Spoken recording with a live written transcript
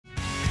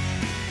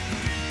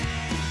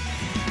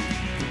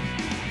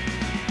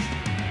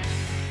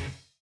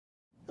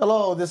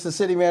Hello, this is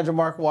City Manager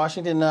Mark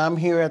Washington, and I'm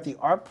here at the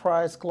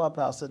ArtPrize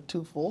ClubHouse at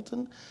 2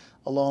 Fulton,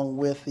 along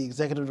with the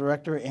Executive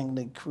Director and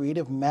the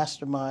Creative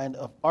Mastermind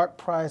of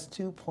ArtPrize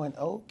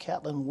 2.0,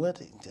 Catlin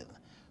Whitington.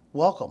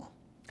 Welcome.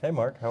 Hey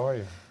Mark, how are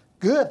you?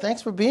 Good,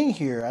 thanks for being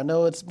here. I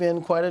know it's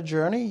been quite a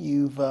journey.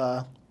 You've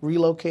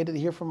relocated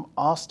here from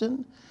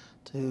Austin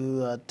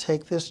to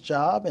take this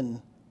job,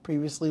 and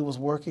previously was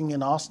working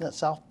in Austin at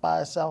South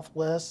by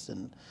Southwest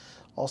and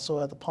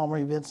also at the Palmer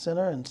Event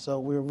Center, and so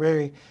we're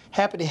very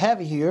happy to have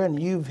you here, and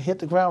you've hit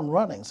the ground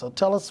running. So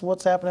tell us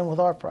what's happening with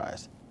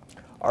ArtPrize.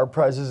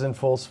 ArtPrize is in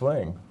full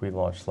swing. We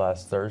launched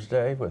last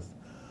Thursday with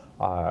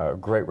a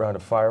great round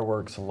of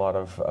fireworks, a lot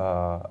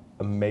of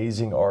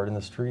amazing art in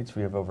the streets.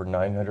 We have over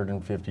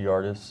 950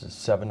 artists,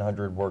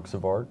 700 works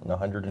of art, and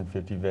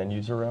 150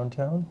 venues around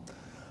town.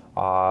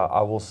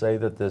 I will say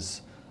that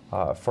this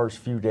first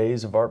few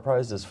days of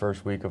ArtPrize, this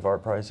first week of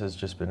ArtPrize has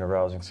just been a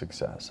rousing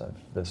success.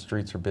 The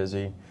streets are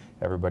busy.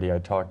 Everybody I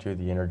talk to,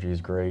 the energy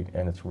is great,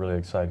 and it's really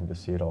exciting to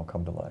see it all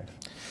come to life.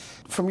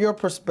 From your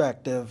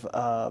perspective,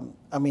 I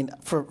mean,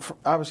 for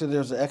obviously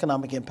there's the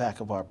economic impact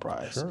of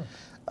ArtPrize. Sure.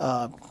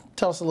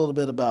 Tell us a little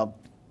bit about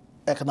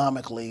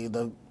economically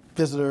the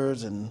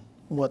visitors and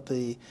what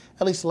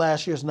at least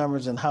last year's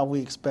numbers and how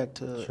we expect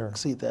to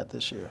exceed that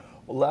this year.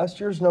 Well, last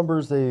year's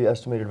numbers, they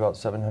estimated about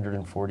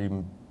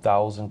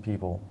 740,000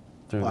 people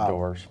through the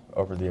doors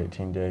over the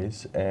 18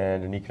 days,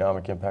 and an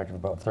economic impact of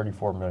about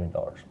 $34 million.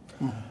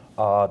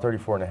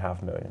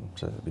 $34.5 million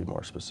to be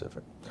more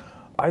specific.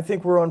 I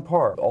think we're on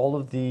par. All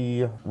of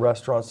the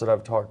restaurants that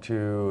I've talked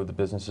to, the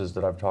businesses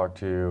that I've talked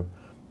to,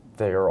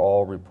 they are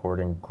all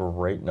reporting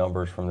great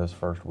numbers from this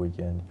first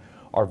weekend.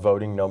 Our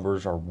voting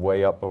numbers are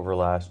way up over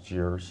last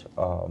year's.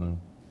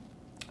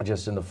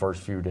 Just in the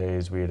first few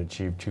days, we had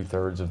achieved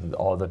 2/3 of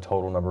all the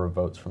total number of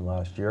votes from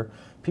last year.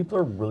 People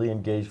are really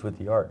engaged with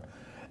the art.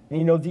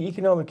 You know, the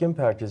economic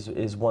impact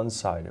is one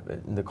side of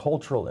it, and the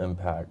cultural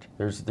impact,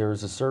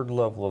 there's a certain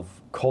level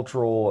of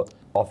cultural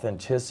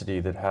authenticity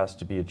that has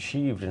to be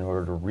achieved in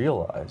order to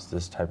realize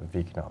this type of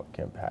economic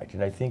impact.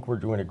 And I think we're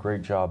doing a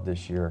great job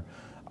this year.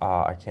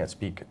 I can't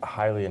speak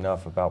highly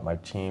enough about my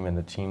team and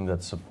the team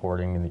that's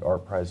supporting and the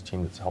ArtPrize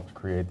team that's helped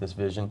create this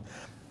vision.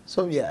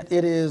 So yeah,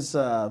 it is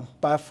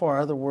by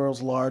far the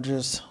world's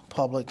largest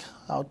public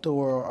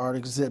outdoor art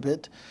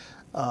exhibit.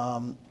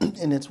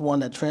 And it's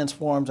one that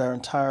transforms our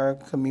entire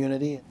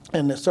community,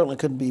 and it certainly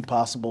couldn't be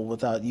possible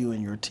without you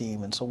and your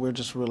team, and so we're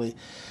just really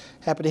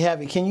happy to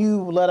have you. Can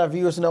you let our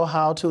viewers know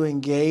how to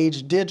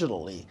engage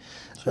digitally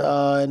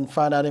and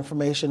find out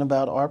information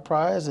about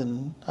ArtPrize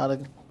and how to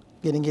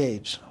get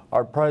engaged?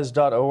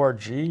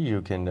 Artprize.org,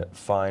 you can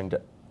find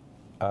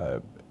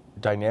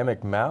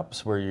dynamic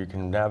maps where you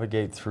can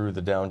navigate through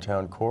the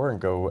downtown core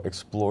and go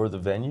explore the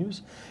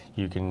venues.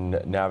 You can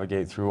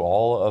navigate through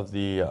all of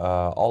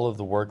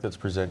the work that's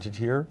presented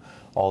here,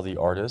 all the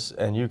artists,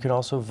 and you can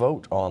also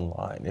vote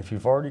online. If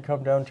you've already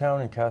come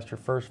downtown and cast your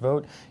first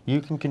vote,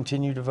 you can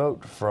continue to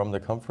vote from the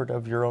comfort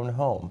of your own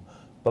home.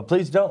 But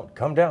please don't.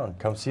 Come down.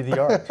 Come see the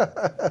art.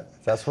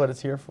 That's what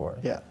it's here for.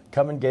 Yeah.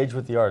 Come engage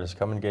with the artists.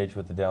 Come engage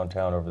with the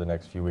downtown over the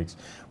next few weeks.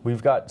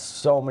 We've got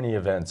so many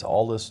events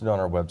all listed on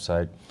our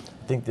website.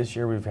 I think this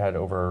year we've had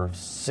over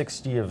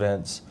 60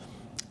 events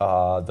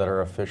that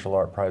are official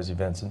ArtPrize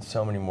events, and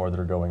so many more that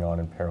are going on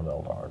in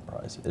parallel to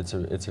ArtPrize.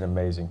 It's an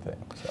amazing thing.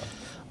 So.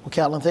 Well,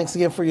 Catlin, thanks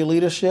again for your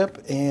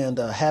leadership, and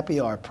happy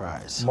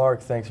ArtPrize.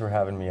 Mark, thanks for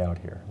having me out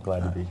here. I'm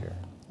glad to be here.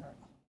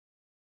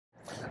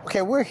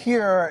 Okay, we're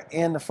here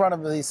in the front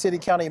of the City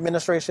County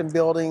Administration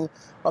building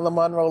on the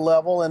Monroe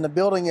level, and the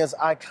building is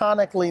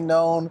iconically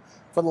known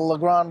for the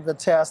Legrand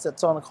Vitesse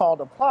that's on called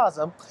the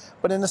Plaza.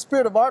 But in the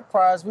spirit of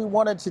ArtPrize, we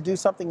wanted to do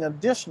something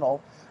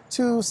additional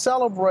to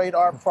celebrate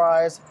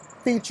ArtPrize,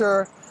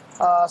 feature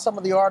some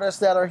of the artists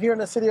that are here in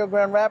the city of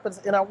Grand Rapids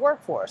in our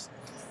workforce.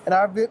 And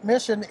our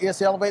mission is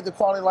to elevate the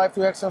quality of life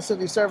through excellent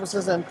city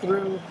services and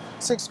through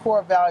 6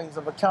 core values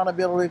of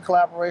accountability,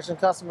 collaboration,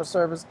 customer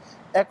service,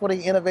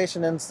 equity,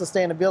 innovation, and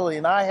sustainability.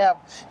 And I have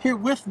here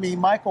with me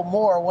Michael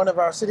Moore, one of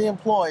our city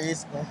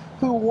employees,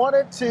 who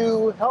wanted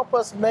to help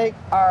us make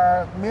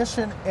our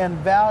mission and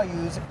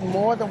values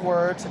more than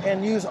words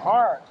and use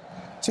art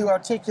to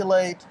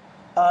articulate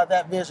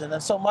that vision.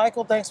 And so,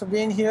 Michael, thanks for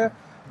being here.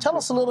 Tell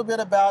us a little bit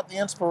about the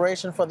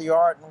inspiration for the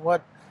art and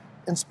what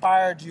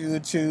inspired you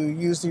to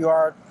use the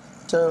art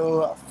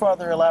to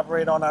further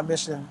elaborate on our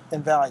mission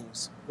and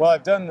values. Well,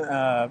 I've done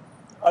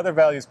other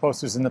values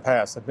posters in the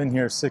past. I've been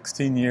here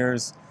 16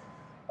 years.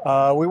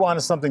 We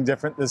wanted something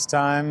different this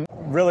time,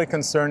 really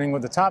concerning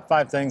with the top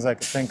 5 things I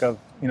could think of,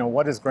 you know,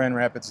 what is Grand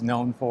Rapids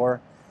known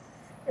for?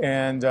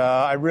 And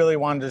I really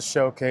wanted to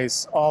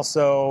showcase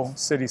also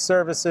city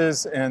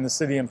services and the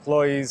city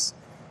employees.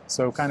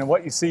 So kind of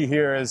what you see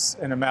here is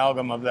an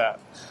amalgam of that.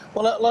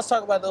 Well, let's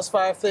talk about those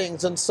 5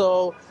 things. And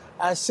so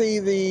I see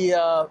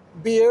the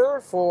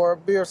beer for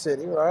Beer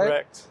City, right?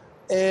 Correct.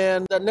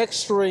 And the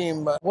next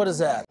stream, what is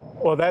that?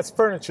 Well, that's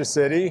Furniture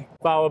City,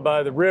 followed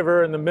by the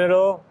river in the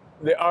middle,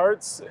 the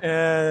arts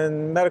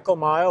and medical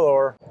mile,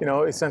 or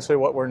essentially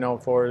what we're known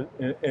for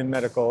in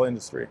medical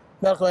industry.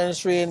 Medical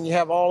industry, and you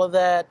have all of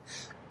that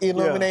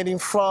illuminating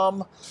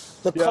from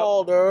the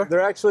Calder.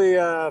 They're actually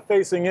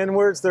facing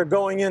inwards. They're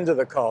going into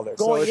the Calder.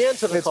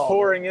 It's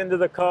pouring into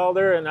the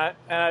Calder, and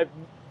I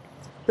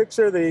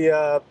picture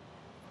the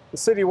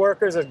city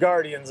workers as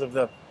guardians of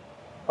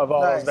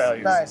all those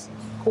values. Nice.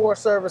 Core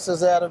services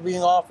that are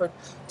being offered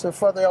to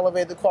further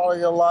elevate the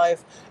quality of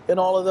life, and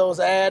all of those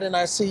add. And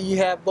I see you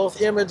have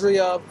both imagery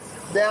of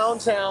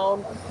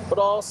downtown, but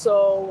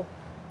also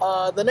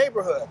the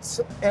neighborhoods.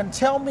 And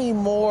tell me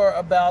more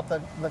about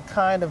the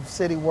kind of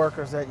city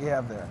workers that you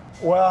have there.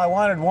 Well, I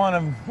wanted one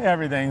of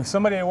everything.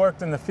 Somebody who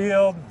worked in the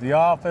field, the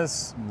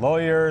office,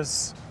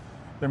 lawyers.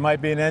 There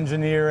might be an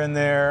engineer in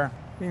there.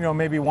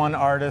 Maybe one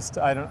artist.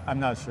 I'm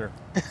not sure.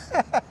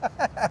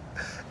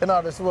 An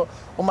artist. Well,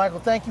 Michael,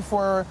 thank you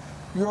for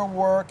your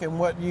work and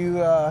what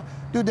you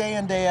do day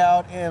in, day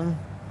out, and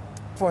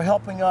for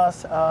helping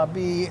us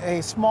be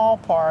a small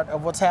part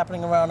of what's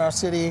happening around our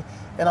city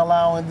and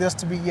allowing this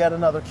to be yet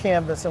another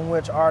canvas in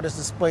which art is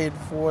displayed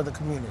for the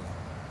community.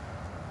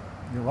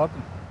 You're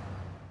welcome.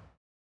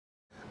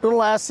 During the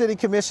last City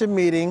Commission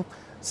meeting,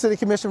 City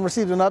Commission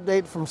received an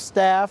update from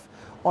staff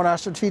on our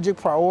strategic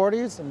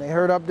priorities, and they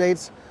heard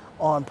updates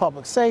on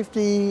public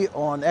safety,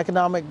 on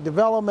economic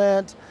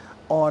development,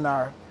 on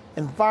our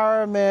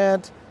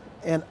environment,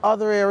 and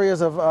other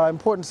areas of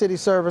important city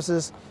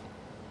services.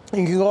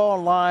 You can go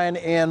online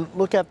and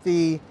look at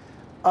the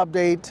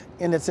update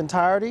in its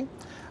entirety.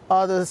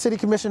 The City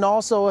Commission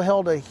also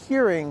held a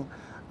hearing,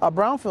 a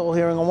Brownfield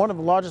hearing, on one of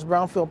the largest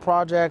Brownfield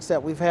projects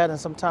that we've had in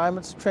some time.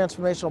 It's a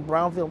transformational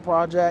Brownfield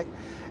project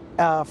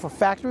for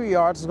factory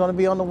yards. It's going to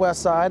be on the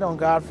west side on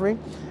Godfrey,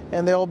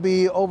 and there will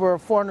be over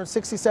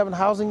 467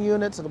 housing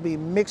units. It'll be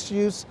mixed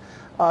use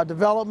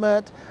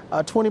development.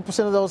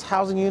 20% of those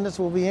housing units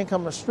will be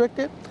income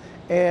restricted,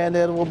 and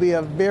it will be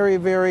a very,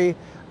 very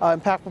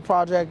impactful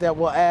project that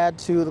will add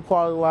to the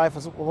quality of life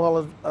as well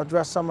as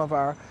address some of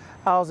our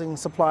housing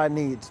supply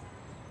needs.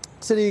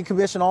 City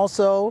Commission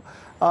also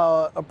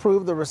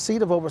approved the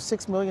receipt of over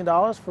 $6 million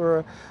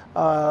for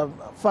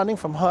funding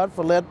from HUD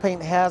for lead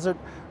paint hazard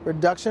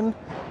reduction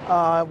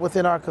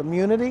within our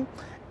community,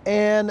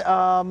 and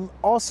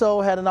also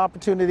had an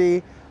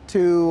opportunity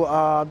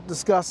to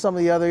discuss some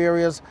of the other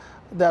areas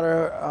that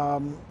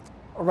are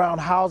around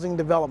housing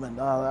development.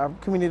 Our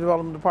Community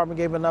Development Department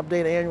gave an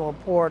updated annual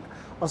report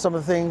on some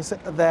of the things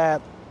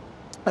that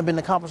have been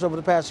accomplished over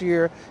the past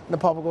year, and the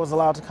public was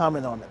allowed to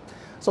comment on it.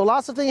 So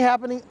lots of things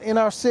happening in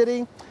our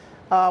city.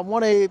 I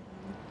want to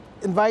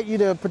invite you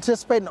to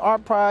participate in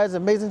ArtPrize,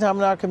 amazing time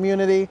in our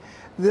community.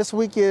 This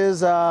week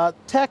is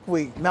Tech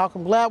Week.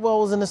 Malcolm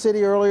Gladwell was in the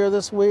city earlier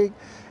this week,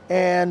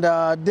 and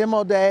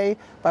Demo Day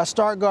by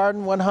Start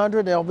Garden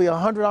 100. There'll be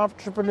 100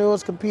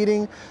 entrepreneurs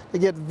competing to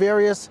get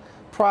various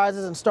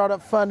prizes and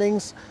startup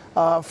fundings.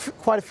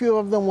 Quite a few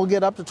of them will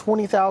get up to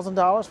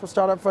 $20,000 for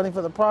startup funding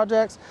for the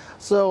projects.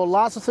 So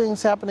lots of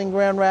things happening in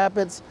Grand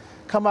Rapids.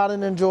 Come out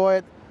and enjoy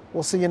it.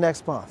 We'll see you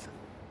next month.